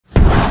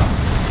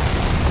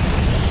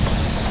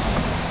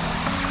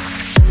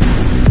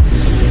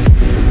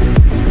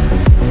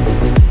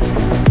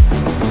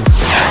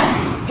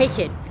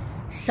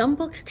Some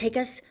books take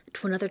us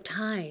to another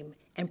time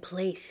and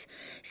place.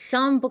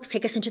 Some books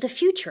take us into the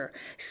future.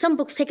 Some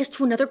books take us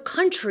to another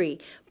country.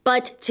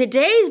 But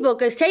today's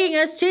book is taking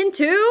us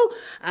into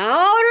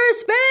outer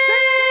space!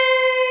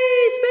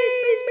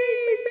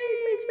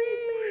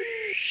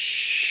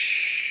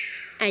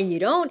 And you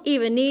don't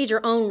even need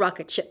your own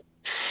rocket ship.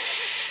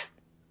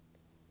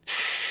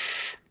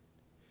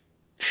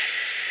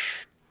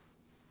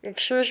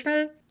 Excuse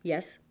me?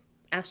 Yes,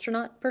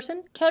 astronaut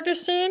person? Have you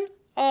seen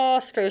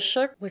a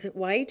spaceship? Was it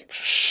white?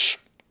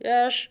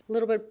 Yes. A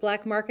little bit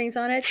black markings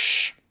on it?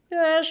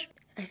 Yes.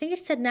 I think it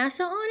said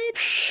NASA on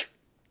it.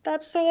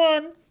 That's the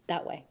one.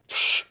 That way.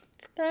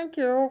 Thank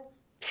you.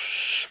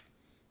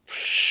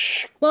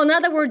 Well,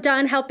 now that we're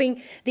done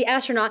helping the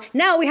astronaut,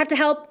 now we have to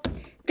help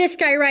this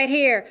guy right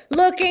here,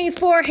 looking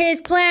for his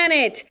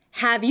planet.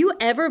 Have you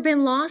ever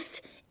been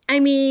lost? I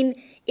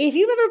mean, if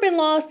you've ever been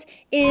lost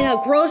in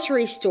a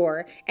grocery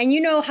store and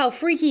you know how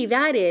freaky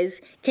that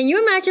is, can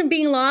you imagine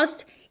being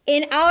lost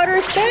in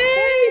outer space?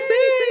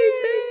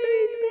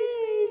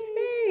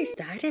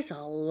 That is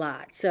a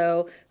lot.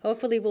 So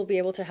hopefully we'll be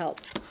able to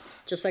help,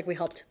 just like we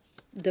helped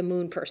the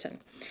moon person.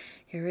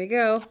 Here we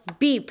go.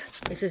 Beep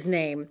is his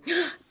name.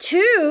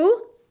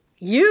 To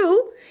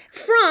you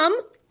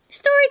from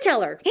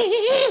StoryTeller.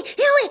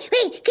 Wait,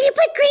 can you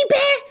put Green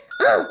Bear?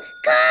 Oh,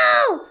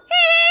 go!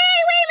 Hey,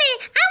 wait a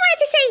minute. I wanted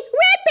to say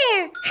Red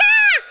Bear. Ha!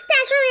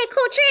 That's really a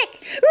cool trick.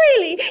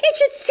 Really? It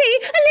should say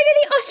Olivia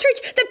the Ostrich,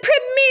 the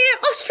premier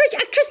ostrich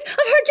actress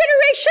of her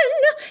generation.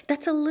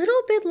 That's a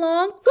little bit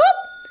long. Oh,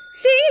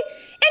 see?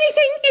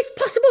 Anything is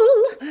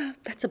possible.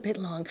 That's a bit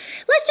long.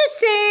 Let's just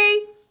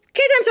say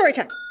KidTime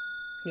StoryTime.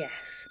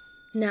 Yes.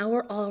 Now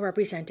we're all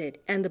represented,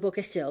 and the book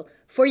is still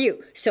for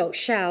you. So,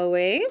 shall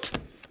we?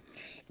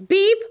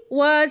 Beep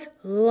was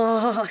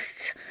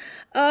lost.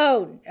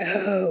 Oh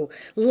no,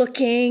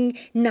 looking,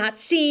 not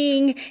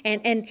seeing,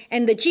 and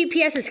the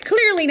GPS is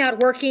clearly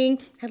not working.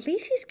 At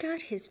least he's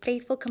got his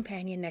faithful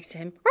companion next to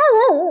him.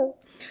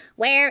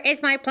 Where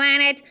is my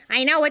planet?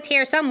 I know it's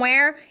here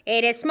somewhere.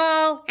 It is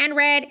small and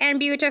red and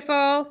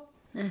beautiful.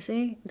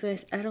 See,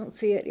 I don't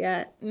see it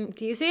yet.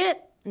 Do you see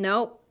it?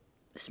 Nope.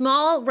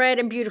 Small, red,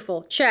 and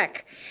beautiful.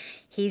 Check.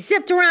 He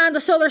zipped around the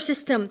solar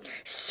system,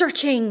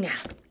 searching.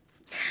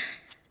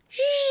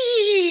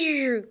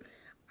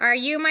 Are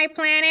you my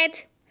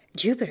planet?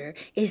 Jupiter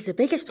is the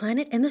biggest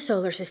planet in the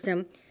solar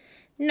system.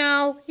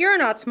 No, you're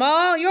not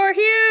small. You're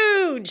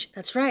huge.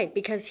 That's right,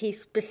 because he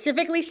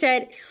specifically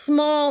said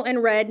small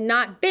and red,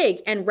 not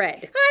big and red.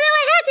 Although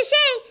I have to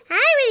say,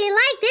 I really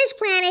like this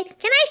planet.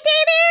 Can I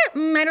stay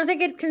there? I don't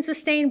think it can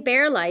sustain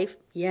bear life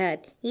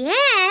yet.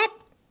 Yet?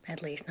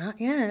 At least not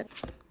yet.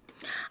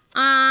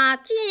 Are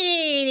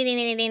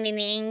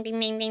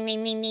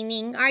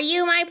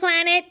you my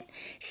planet?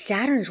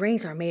 Saturn's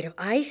rings are made of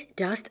ice,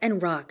 dust,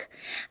 and rock.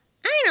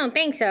 I don't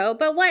think so,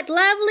 but what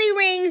lovely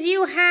rings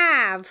you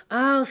have.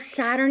 Oh,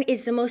 Saturn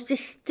is the most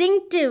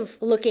distinctive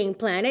looking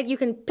planet. You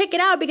can pick it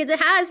out because it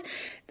has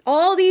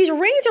all these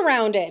rings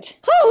around it.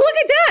 Oh, look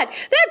at that!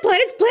 That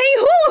planet's playing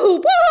hula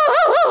hoop!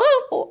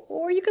 Whoa!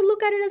 Or you can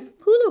look at it as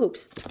hula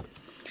hoops.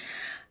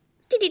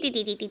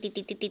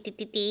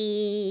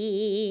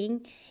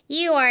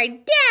 You are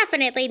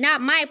definitely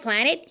not my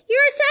planet.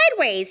 You're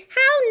sideways.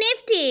 How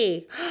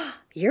nifty.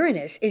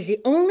 Uranus is the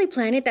only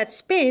planet that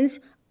spins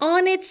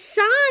on its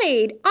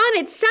side. On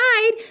its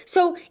side.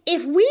 So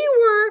if we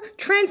were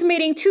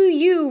transmitting to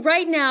you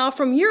right now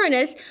from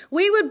Uranus,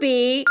 we would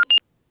be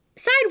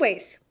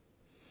sideways.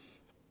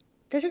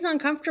 This is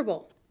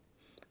uncomfortable.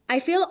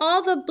 I feel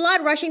all the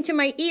blood rushing to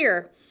my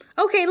ear.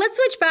 Okay, let's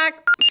switch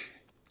back.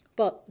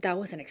 Well, that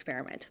was an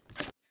experiment.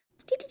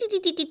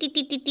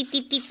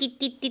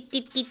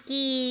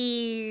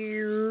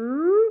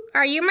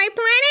 Are you my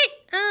planet?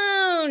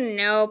 Oh,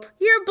 nope.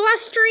 You're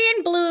blustery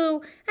and blue.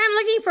 I'm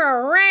looking for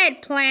a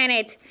red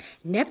planet.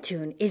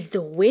 Neptune is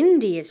the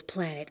windiest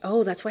planet.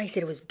 Oh, that's why I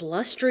said it was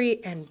blustery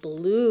and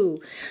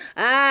blue.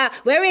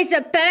 Where is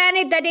the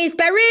planet that is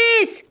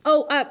Paris?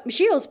 Oh,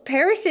 Gilles,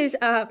 Paris is,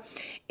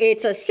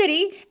 it's a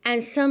city,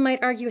 and some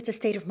might argue it's a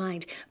state of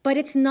mind. But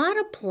it's not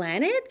a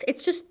planet.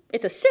 It's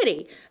a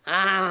city.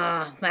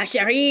 Ah, ma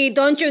chérie,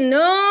 don't you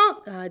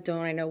know?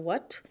 Don't I know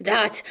what?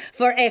 That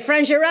for a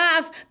French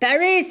giraffe,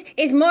 Paris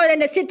is more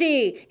than a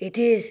city. It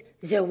is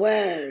the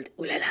world.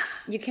 Ooh la la.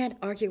 You can't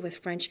argue with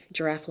French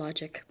giraffe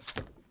logic.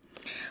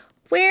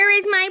 Where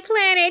is my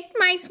planet?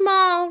 My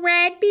small,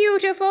 red,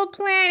 beautiful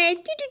planet.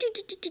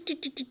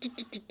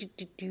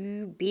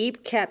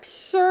 Beep kept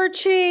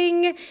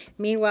searching.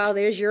 Meanwhile,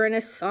 there's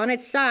Uranus on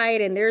its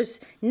side, and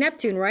there's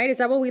Neptune, right? Is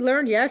that what we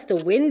learned? Yes, the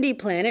windy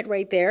planet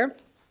right there.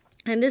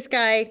 And this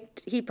guy,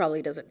 he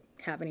probably doesn't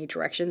have any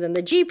directions, and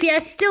the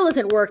GPS still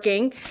isn't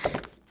working.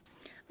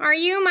 Are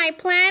you my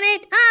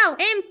planet? Oh,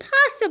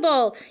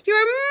 impossible!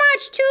 You're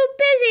much too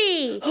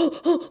busy!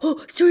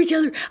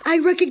 StoryTeller, I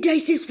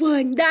recognize this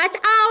one. That's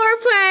our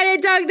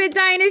planet, Doug the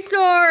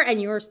dinosaur!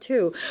 And yours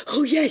too.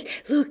 Oh yes,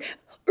 look,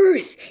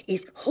 Earth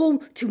is home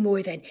to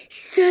more than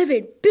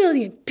 7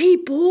 billion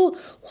people.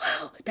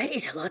 Wow, that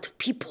is a lot of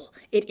people.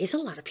 It is a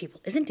lot of people,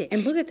 isn't it?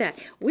 And look at that.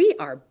 We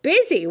are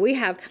busy. We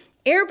have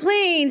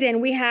airplanes and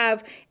we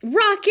have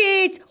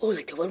rockets. Oh,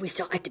 like the one we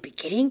saw at the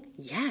beginning?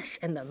 Yes,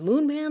 and the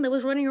moon man that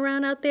was running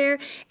around out there.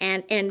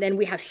 And then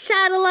we have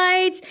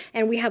satellites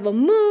and we have a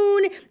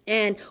moon.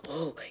 And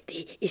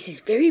this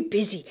is very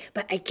busy.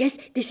 But I guess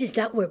this is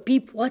not where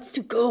Beep wants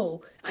to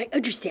go. I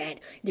understand.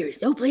 There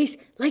is no place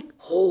like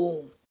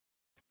home.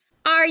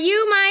 Are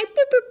you my...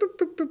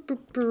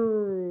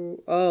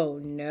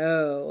 Oh,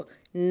 no.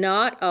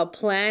 Not a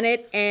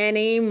planet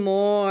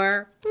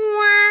anymore.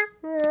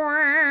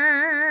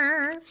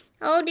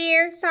 Oh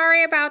dear,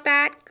 sorry about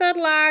that. Good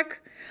luck.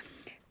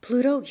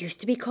 Pluto used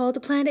to be called a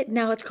planet.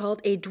 Now it's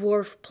called a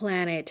dwarf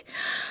planet.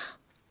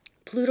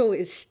 Pluto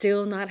is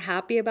still not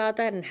happy about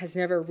that and has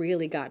never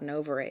really gotten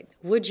over it.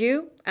 Would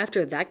you,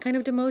 after that kind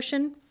of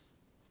demotion?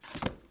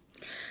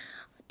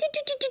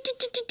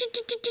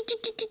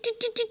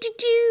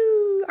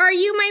 Are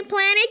you my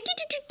planet?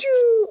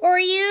 Or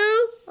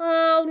you?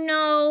 Oh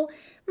no,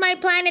 my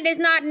planet is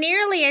not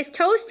nearly as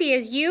toasty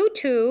as you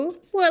two.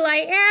 Will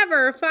I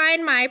ever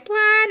find my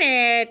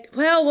planet?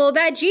 Well, will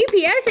that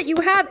GPS that you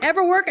have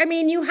ever work? I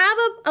mean, you have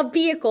a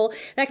vehicle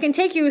that can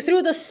take you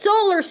through the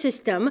solar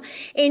system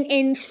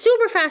in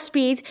super fast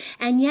speeds,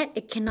 and yet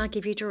it cannot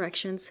give you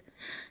directions.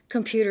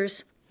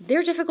 Computers,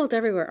 they're difficult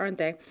everywhere, aren't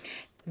they?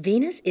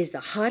 Venus is the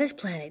hottest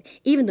planet,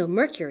 even though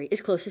Mercury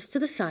is closest to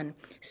the sun.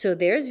 So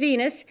there's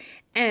Venus,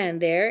 and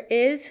there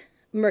is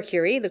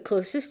Mercury, the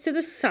closest to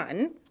the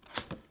sun.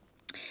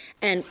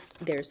 And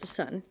there's the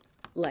sun,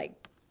 like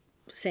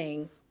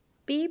saying,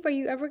 Beep, are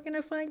you ever going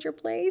to find your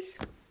place?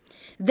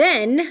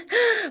 Then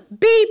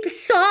Beep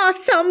saw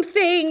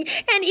something,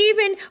 and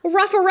even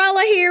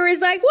Ruffarella here is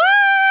like,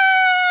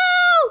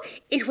 whoa!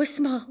 It was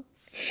small.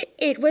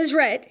 It was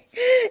red.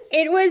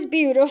 It was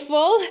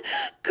beautiful.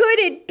 Could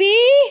it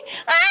be?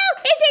 Oh,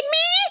 is it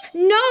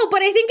me? No,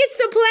 but I think it's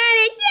the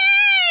planet.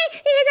 Yay!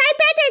 Because I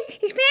bet that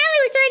his family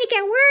was starting to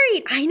get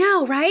worried. I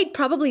know, right?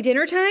 Probably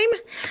dinner time.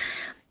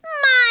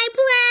 My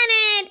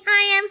planet!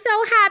 I am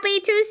so happy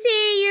to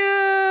see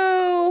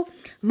you.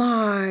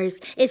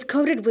 Mars is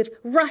coated with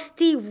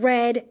rusty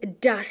red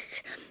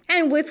dust.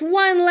 And with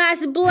one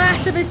last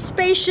blast of his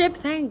spaceship,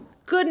 thank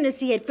goodness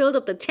he had filled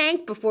up the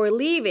tank before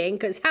leaving,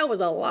 because that was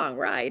a long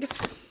ride.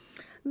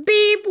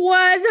 Beep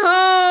was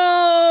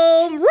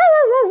home.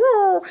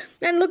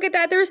 And look at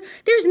that. There's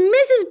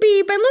Mrs.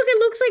 Beep, and look, it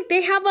looks like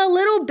they have a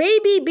little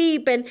baby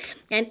Beep, and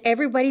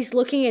everybody's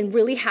looking and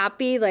really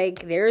happy.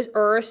 Like there's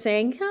Earth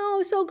saying,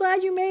 "Oh, so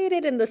glad you made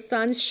it," and the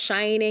sun's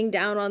shining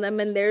down on them,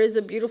 and there's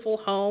a beautiful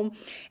home,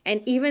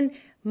 and even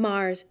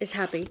Mars is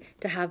happy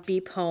to have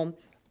Beep home.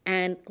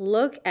 And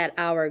look at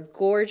our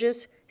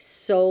gorgeous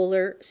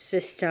solar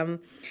system.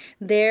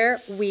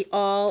 There we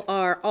all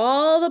are,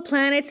 all the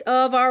planets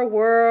of our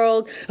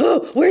world.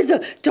 Oh, where's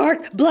the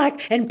dark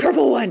black and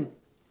purple one?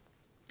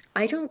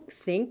 I don't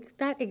think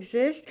that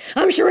exists.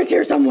 I'm sure it's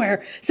here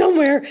somewhere.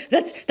 Somewhere.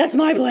 That's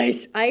my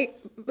place.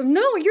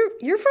 No,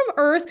 you're from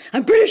Earth.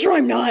 I'm pretty sure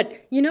I'm not.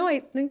 You know, I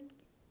think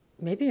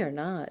maybe you're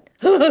not.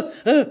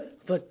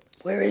 But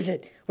where is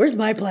it? Where's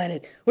my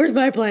planet? Where's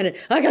my planet?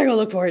 I gotta go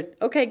look for it.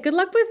 Okay, good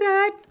luck with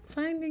that.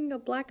 Finding a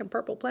black and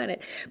purple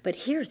planet. But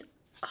here's,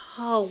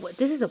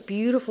 this is a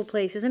beautiful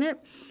place, isn't it?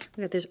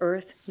 Look at, there's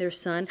Earth, there's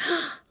sun.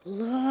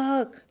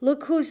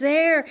 Look who's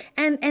there.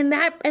 And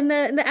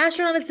the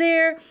astronaut is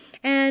there.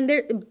 And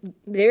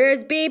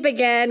there's Beep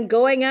again,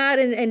 going out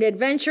and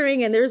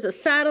adventuring, and there's the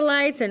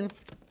satellites, and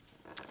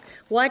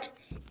what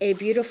a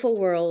beautiful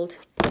world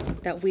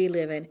that we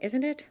live in,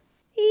 isn't it?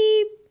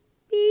 Beep,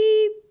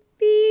 beep.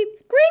 Beep.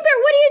 Green Bear,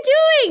 what are you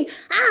doing?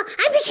 Oh,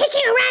 I'm just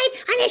hitching a ride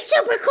on this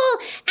super cool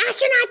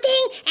astronaut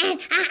thing,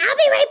 and I'll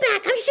be right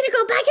back. I'm just gonna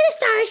go back to the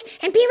stars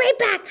and be right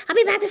back. I'll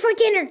be back before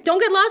dinner. Don't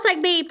get lost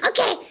like Beep.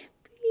 Okay.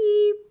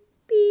 Beep,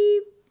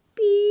 beep,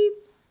 beep,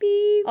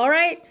 beep. All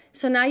right,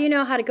 so now you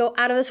know how to go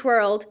out of this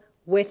world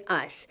with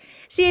us.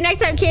 See you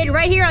next time, kid,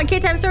 right here on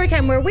KidTime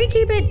StoryTime, where we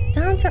keep it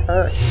down to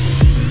earth.